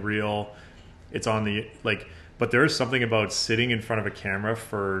 20-second reel. It's on the like, but there's something about sitting in front of a camera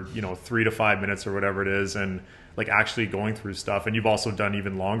for 3 to 5 minutes or whatever it is, and like actually going through stuff. And you've also done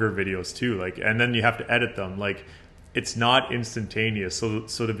even longer videos too, like, and then you have to edit them. Like it's not instantaneous. So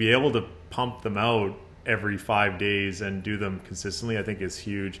to be able to pump them out every 5 days and do them consistently, I think is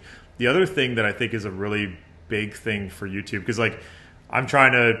huge. The other thing that I think is a really big thing for YouTube, because like I'm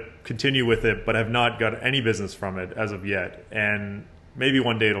trying to continue with it, but have not got any business from it as of yet. And maybe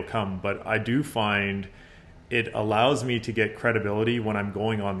one day it'll come, but I do find it allows me to get credibility when I'm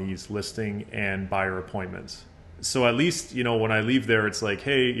going on these listing and buyer appointments. So at least, when I leave there, it's like,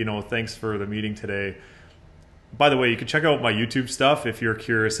 hey, thanks for the meeting today. By the way, you can check out my YouTube stuff if you're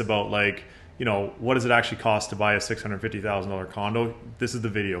curious about like, what does it actually cost to buy a $650,000 condo? This is the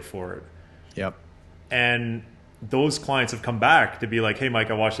video for it. Yep. And those clients have come back to be like, hey, Mike,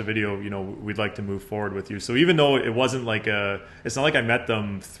 I watched the video, we'd like to move forward with you. So even though it wasn't like it's not like I met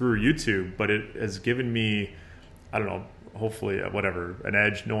them through YouTube, but it has given me, I don't know, hopefully whatever, an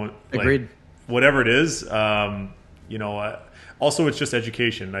edge. No one, agreed. Like, whatever it is, also it's just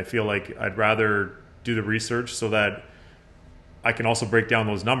education. I feel like I'd rather do the research so that I can also break down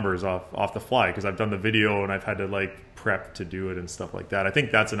those numbers off the fly, because I've done the video and I've had to like prep to do it and stuff like that. I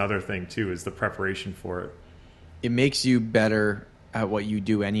think that's another thing too, is the preparation for it. It makes you better at what you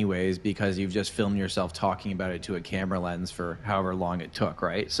do anyways, because you've just filmed yourself talking about it to a camera lens for however long it took,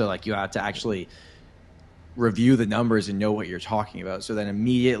 right? So like you have to actually review the numbers and know what you're talking about. So then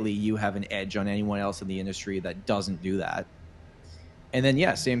immediately you have an edge on anyone else in the industry that doesn't do that. And then,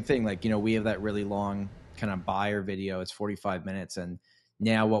 yeah, same thing. Like, we have that really long kind of buyer video. It's 45 minutes. And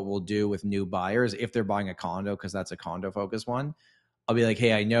now what we'll do with new buyers, if they're buying a condo, because that's a condo focused one, I'll be like,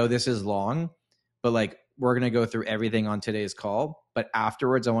 hey, I know this is long, but like, we're going to go through everything on today's call. But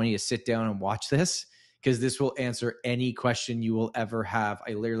afterwards, I want you to sit down and watch this, because this will answer any question you will ever have.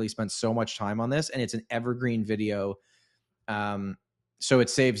 I literally spent so much time on this, and it's an evergreen video. So it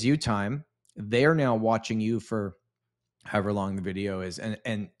saves you time. They're now watching you for however long the video is,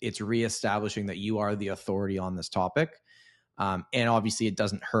 and it's reestablishing that you are the authority on this topic. And obviously it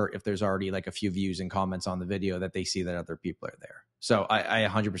doesn't hurt if there's already like a few views and comments on the video that they see that other people are there. So I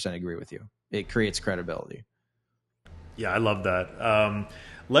 100% agree with you. It creates credibility. Yeah, I love that.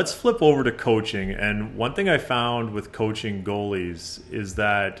 Let's flip over to coaching. And one thing I found with coaching goalies is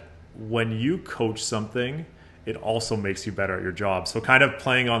that when you coach something, it also makes you better at your job. So kind of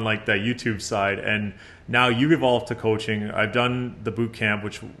playing on like that YouTube side, and now you've evolved to coaching. I've done the boot camp,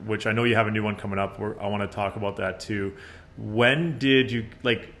 which I know you have a new one coming up where I want to talk about that too. When did you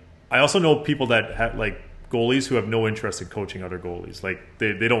I also know people that have like goalies who have no interest in coaching other goalies. Like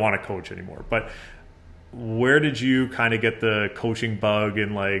they don't want to coach anymore. But where did you kind of get the coaching bug,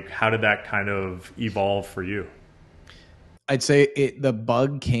 and like how did that kind of evolve for you? I'd say the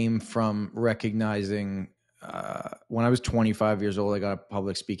bug came from recognizing when I was 25 years old, I got a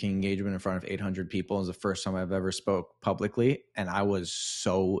public speaking engagement in front of 800 people. It was the first time I've ever spoke publicly, and I was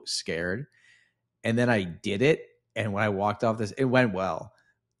so scared. And then I did it, and when I walked off it went well.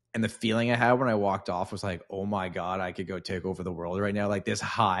 And the feeling I had when I walked off was like, oh my God, I could go take over the world right now. Like, this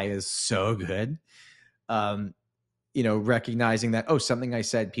high is so good. Recognizing that, something I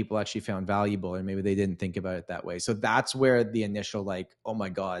said people actually found valuable, and maybe they didn't think about it that way. So that's where the initial oh my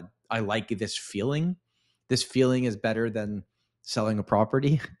God, I like this feeling. This feeling is better than selling a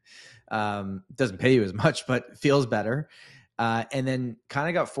property. Doesn't pay you as much, but feels better. And then kind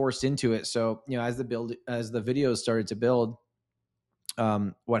of got forced into it. So, as the videos started to build,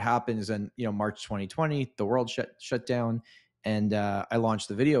 what happened is in March 2020, the world shut down, and I launched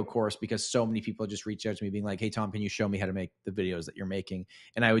the video course because so many people just reached out to me being like, hey Tom, can you show me how to make the videos that you're making?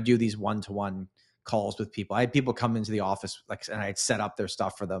 And I would do these one-to-one calls with people. I had people come into the office and I'd set up their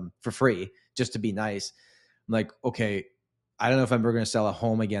stuff for them for free just to be nice. I'm like, okay, I don't know if I'm ever going to sell a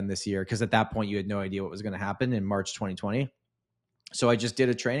home again this year, because at that point you had no idea what was going to happen in March 2020. So I just did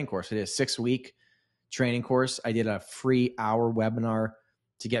a training course. I did a 6-week training course. I did a free hour webinar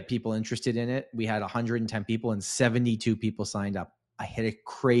to get people interested in it. We had 110 people and 72 people signed up. I hit a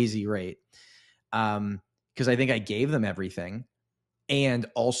crazy rate because I think I gave them everything. And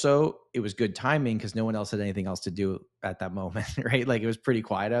also it was good timing because no one else had anything else to do at that moment, right? Like, it was pretty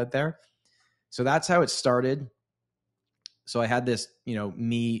quiet out there. So that's how it started. So I had this,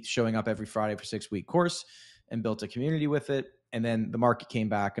 me showing up every Friday for 6-week course, and built a community with it. And then the market came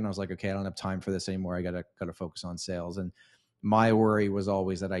back, and I was like, okay, I don't have time for this anymore. I gotta focus on sales. And my worry was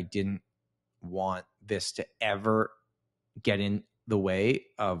always that I didn't want this to ever get in the way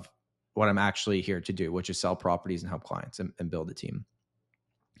of what I'm actually here to do, which is sell properties and help clients and build a team.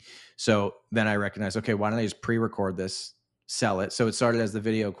 So then I recognized, okay, why don't I just pre-record this, sell it? So it started as the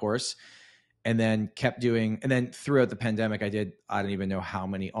video course, and then kept doing, and then throughout the pandemic, I don't even know how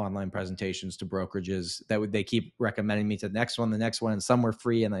many online presentations to brokerages that they keep recommending me to the next one, and some were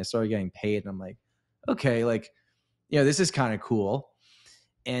free, and I started getting paid, and I'm like, okay, this is kind of cool.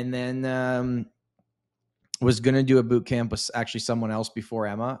 And then was going to do a boot camp with actually someone else before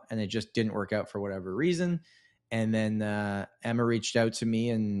Emma, and it just didn't work out for whatever reason. And then Emma reached out to me,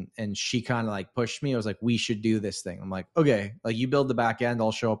 and she kind of pushed me. I was like, we should do this thing. I'm like, okay, you build the back end,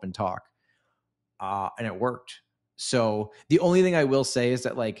 I'll show up and talk. And it worked. So the only thing I will say is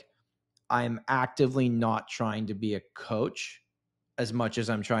that I'm actively not trying to be a coach as much as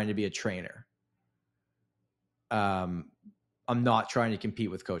I'm trying to be a trainer. I'm not trying to compete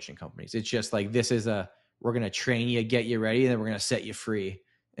with coaching companies. It's just we're going to train you, get you ready, and then we're going to set you free,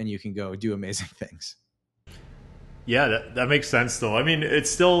 and you can go do amazing things. Yeah, that makes sense though. I mean, it's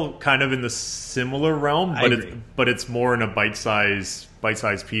still kind of in the similar realm, but it's more in a bite-sized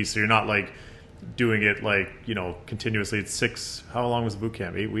piece. So you're not doing it continuously. It's how long was the boot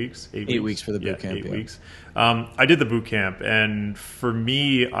camp? 8 weeks? 8 weeks for the boot camp. 8 weeks. I did the boot camp, and for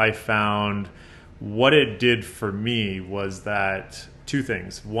me, I found what it did for me was that two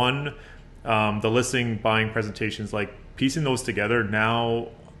things. One, the listing buying presentations, piecing those together. Now,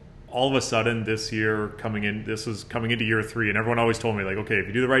 all of a sudden this was coming into year 3, and everyone always told me okay, if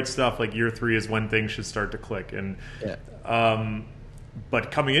you do the right stuff, year 3 is when things should start to click. And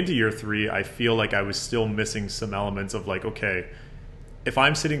But coming into year 3, I feel like I was still missing some elements of like, okay, if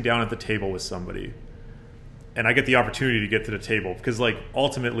I'm sitting down at the table with somebody and I get the opportunity to get to the table, because like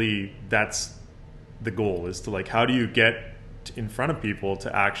ultimately that's the goal, is to like, how do you get in front of people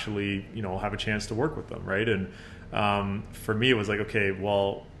to actually, you know, have a chance to work with them, right? And for me, it was like, okay,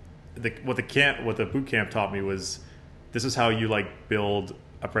 well, what the boot camp taught me was, this is how you like build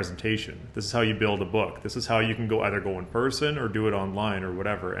a presentation. This is how you build a book. This is how you can either go in person or do it online or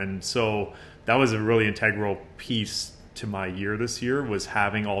whatever. And so that was a really integral piece to my year this year, was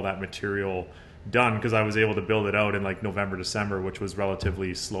having all that material done, because I was able to build it out in like November, December, which was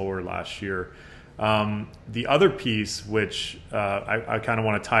relatively slower last year. The other piece, which I kind of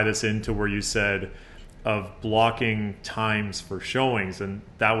want to tie this into where you said of blocking times for showings, and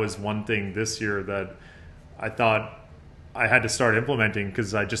that was one thing this year that I thought I had to start implementing,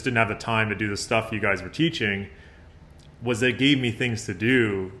 because I just didn't have the time to do the stuff you guys were teaching, was they gave me things to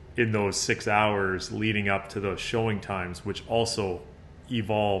do in those 6 hours leading up to those showing times, which also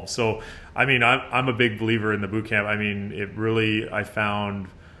evolved. So, I mean, I'm a big believer in the boot camp. I mean, it really, I found,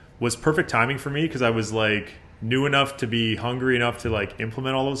 was perfect timing for me, because I was like new enough to be hungry enough to like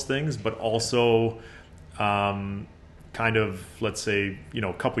implement all those things, but also kind of, let's say, you know,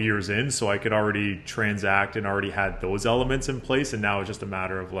 a couple years in, so I could already transact and already had those elements in place, and now it's just a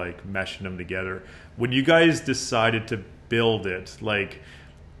matter of like meshing them together. When you guys decided to build it, like,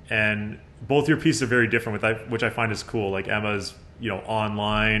 and both your pieces are very different, which I find is cool. Like Emma's, you know,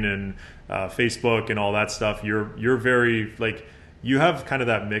 online and Facebook and all that stuff. You're very like, you have kind of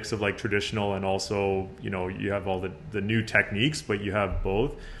that mix of like traditional and also, you know, you have all the new techniques, but you have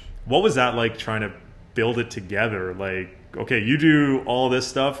both. What was that like, trying to build it together? Like, okay, you do all this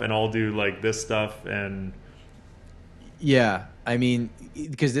stuff and I'll do like this stuff. And Yeah, I mean,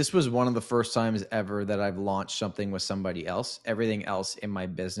 because this was one of the first times ever that I've launched something with somebody else. Everything else in my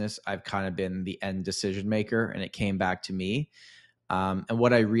business, I've kind of been the end decision maker, and it came back to me. And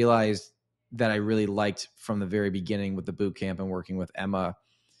what I realized that I really liked from the very beginning with the boot camp and working with Emma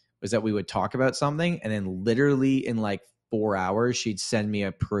was that we would talk about something, and then literally in like 4 hours, she'd send me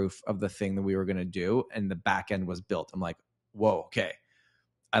a proof of the thing that we were going to do, and the back end was built. I'm like, whoa, okay,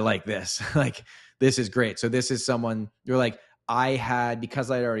 I like this. Like, this is great. So this is someone, you're like, I had, because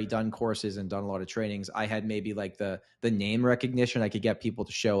I'd already done courses and done a lot of trainings, I had maybe like the name recognition. I could get people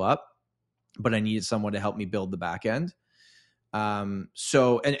to show up, but I needed someone to help me build the back end. And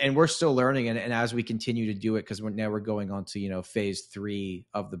we're still learning. And as we continue to do it, because we're going on to, you know, phase 3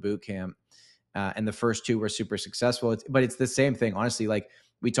 of the boot camp. And the first 2 were super successful. But it's the same thing, honestly. Like,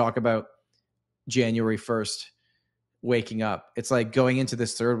 we talk about January 1st, waking up. It's like going into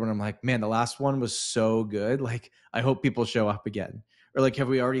this third one, I'm like, man, the last one was so good. Like, I hope people show up again. Or like, have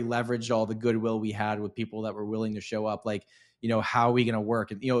we already leveraged all the goodwill we had with people that were willing to show up? Like, you know, how are we going to work?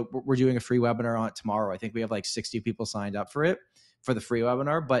 And, you know, we're doing a free webinar on it tomorrow. I think we have like 60 people signed up for it, for the free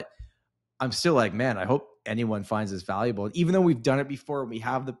webinar. But I'm still like, man, I hope anyone finds this valuable. And even though we've done it before and we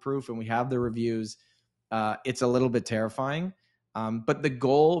have the proof and we have the reviews, it's a little bit terrifying. But the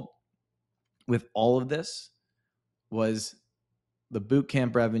goal with all of this was the boot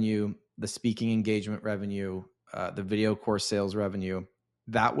camp revenue, the speaking engagement revenue, the video course sales revenue.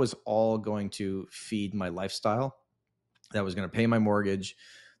 That was all going to feed my lifestyle. That was going to pay my mortgage.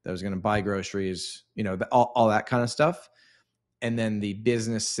 That was going to buy groceries, you know, all that kind of stuff. And then the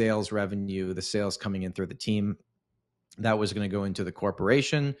business sales revenue, the sales coming in through the team, that was going to go into the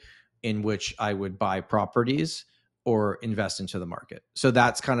corporation, in which I would buy properties or invest into the market. So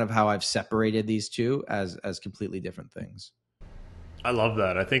that's kind of how I've separated these two as completely different things. I love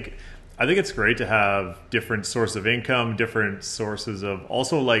that. I think it's great to have different sources of income, different sources of,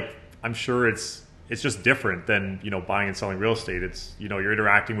 also, like, I'm sure it's just different than, you know, buying and selling real estate. It's, you know, you're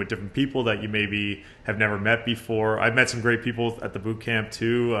interacting with different people that you maybe have never met before. I've met some great people at the boot camp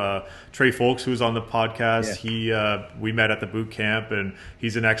too. Trey Folks, who's on the podcast, yeah. We met at the boot camp, and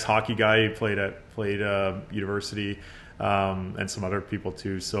he's an ex-hockey guy. He played university, and some other people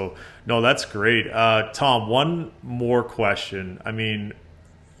too. So no, that's great. Tom, one more question. I mean,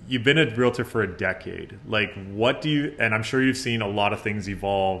 you've been a realtor for a decade. Like, what do you, and I'm sure you've seen a lot of things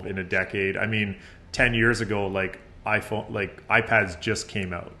evolve in a decade. I mean, 10 years ago, like iPads just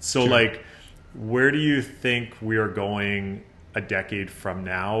came out. So sure. Like, where do you think we are going a decade from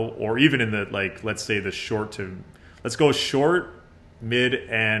now? Or even in the, like, let's say let's go short, mid,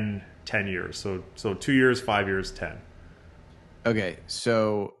 and 10 years. So 2 years, 5 years, 10. Okay.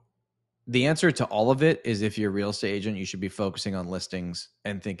 So the answer to all of it is, if you're a real estate agent, you should be focusing on listings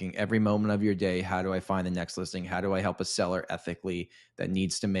and thinking every moment of your day, how do I find the next listing? How do I help a seller ethically that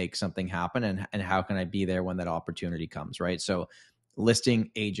needs to make something happen? And how can I be there when that opportunity comes, right? So listing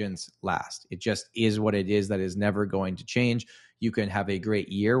agents last. It just is what it is. That is never going to change. You can have a great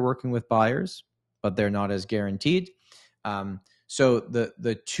year working with buyers, but they're not as guaranteed. So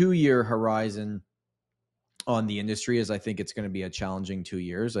the 2-year horizon on the industry is, I think it's going to be a challenging 2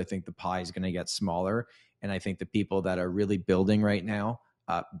 years. I think the pie is going to get smaller. And I think the people that are really building right now,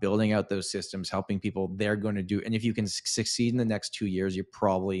 building out those systems, helping people, they're going to do. And if you can succeed in the next 2 years, you're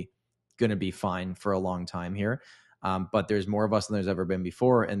probably going to be fine for a long time here. But there's more of us than there's ever been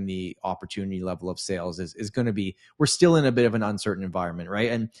before. And the opportunity level of sales is going to be, we're still in a bit of an uncertain environment, right?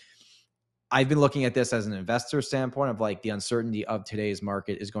 And I've been looking at this as an investor standpoint of like the uncertainty of today's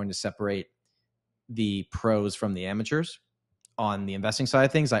market is going to separate the pros from the amateurs on the investing side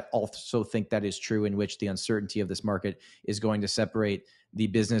of things. I also think that is true in which the uncertainty of this market is going to separate the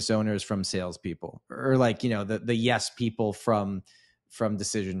business owners from salespeople, or like, you know, the yes people from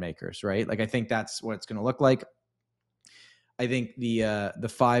decision makers, right? Like, I think that's what it's going to look like. I think the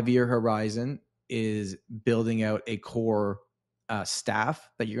 5-year horizon is building out a core staff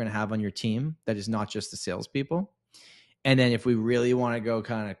that you're going to have on your team that is not just the salespeople. And then if we really want to go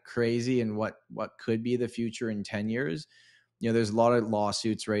kind of crazy and what could be the future in 10 years, you know, there's a lot of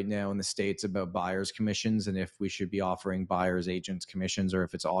lawsuits right now in the States about buyers commissions and if we should be offering buyers agents commissions, or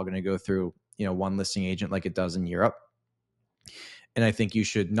if it's all going to go through, you know, one listing agent like it does in Europe. And I think you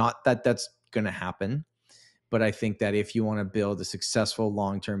should not, that's going to happen. But I think that if you want to build a successful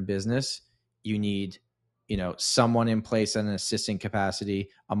long-term business, you need, you know, someone in place in an assistant capacity,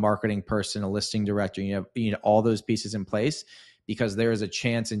 a marketing person, a listing director. You need all those pieces in place, because there is a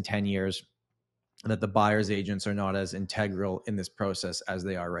chance in 10 years that the buyer's agents are not as integral in this process as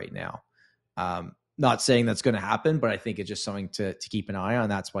they are right now. Not saying that's going to happen, but I think it's just something to keep an eye on.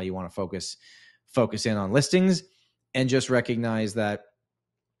 That's why you want to focus in on listings, and just recognize that,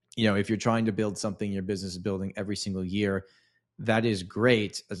 you know, if you're trying to build something your business is building every single year, that is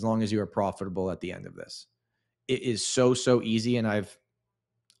great as long as you are profitable at the end of this. It is so easy, and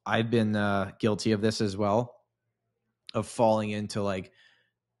I've been guilty of this as well, of falling into like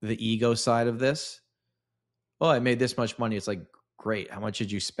the ego side of this. Well, I made this much money. It's like, great. How much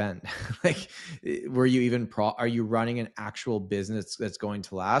did you spend? Like, were you even are you running an actual business that's going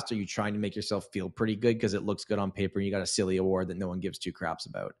to last? Are you trying to make yourself feel pretty good because it looks good on paper and you got a silly award that no one gives two craps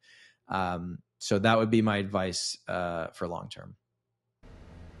about? So that would be my advice for long term.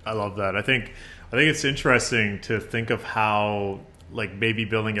 I love that. I think it's interesting to think of how, like, maybe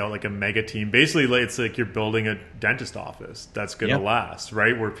building out like a mega team. Basically, like, it's like you're building a dentist office that's going to last,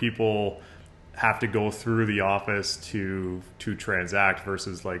 right? Where people have to go through the office to transact,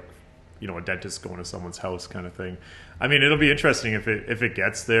 versus like, you know, a dentist going to someone's house kind of thing. I mean, it'll be interesting if it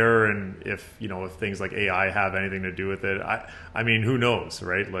gets there, and if, you know, if things like AI have anything to do with it. I mean, who knows,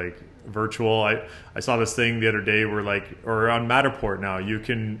 right? Like virtual. I saw this thing the other day where, like, or on Matterport now, you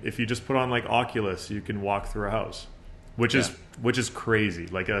can, if you just put on like Oculus, you can walk through a house. Which is crazy.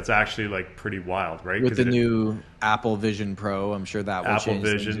 Like, that's actually like pretty wild, right? With the new Apple Vision Pro, I'm sure that will change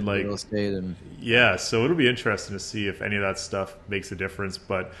things in real estate. And yeah, so it'll be interesting to see if any of that stuff makes a difference.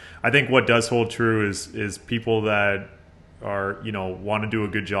 But I think what does hold true is people that are, you know, want to do a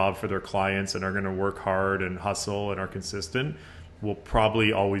good job for their clients and are going to work hard and hustle and are consistent will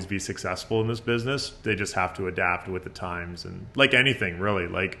probably always be successful in this business. They just have to adapt with the times, and like anything really,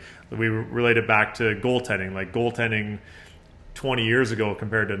 like we relate it back to goaltending. Like goaltending 20 years ago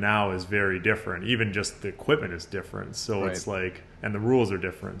compared to now is very different. Even just the equipment is different. So It's like, and the rules are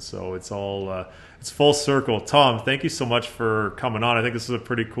different. So it's all, it's full circle. Tom, thank you so much for coming on. I think this is a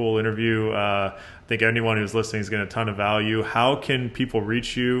pretty cool interview. I think anyone who's listening is getting a ton of value. How can people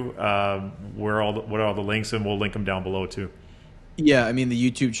reach you? What are all the links? And we'll link them down below too. Yeah, I mean,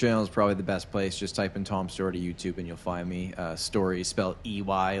 the YouTube channel is probably the best place. Just type in Tom Storey to YouTube and you'll find me. Storey spelled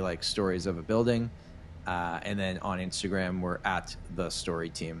EY, like stories of a building. And then on Instagram, we're at the Storey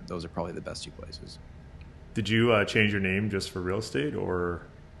Team. Those are probably the best two places. Did you change your name just for real estate, or?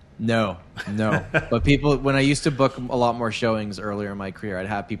 No. But people, when I used to book a lot more showings earlier in my career, I'd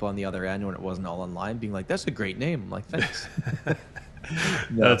have people on the other end when it wasn't all online being like, that's a great name. I'm like, thanks.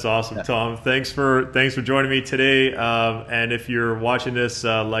 That's awesome, Tom. Thanks for joining me today. And if you're watching this,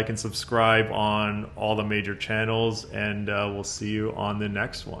 like and subscribe on all the major channels, and we'll see you on the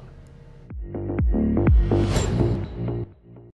next one.